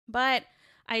But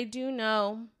I do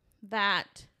know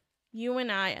that you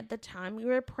and I, at the time, we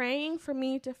were praying for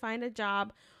me to find a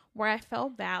job where I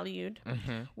felt valued,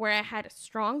 where I had a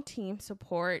strong team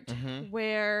support,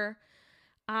 where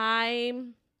I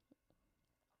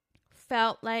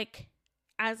felt like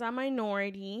as a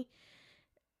minority,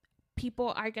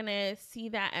 people are going to see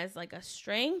that as like a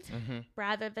strength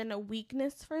rather than a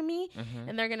weakness for me.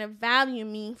 And they're going to value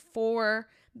me for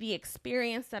the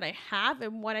experience that I have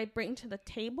and what I bring to the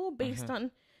table based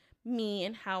on me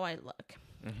and how I look.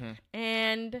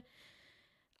 And,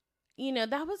 you know,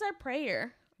 that was our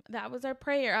prayer. That was our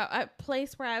prayer. A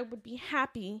place where I would be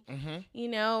happy. You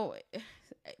know,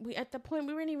 we at the point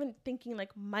we weren't even thinking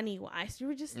like money wise. We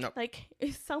were just like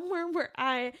somewhere where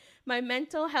my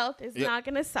mental health is not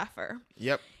gonna suffer.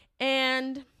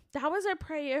 And that was our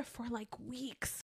prayer for like weeks.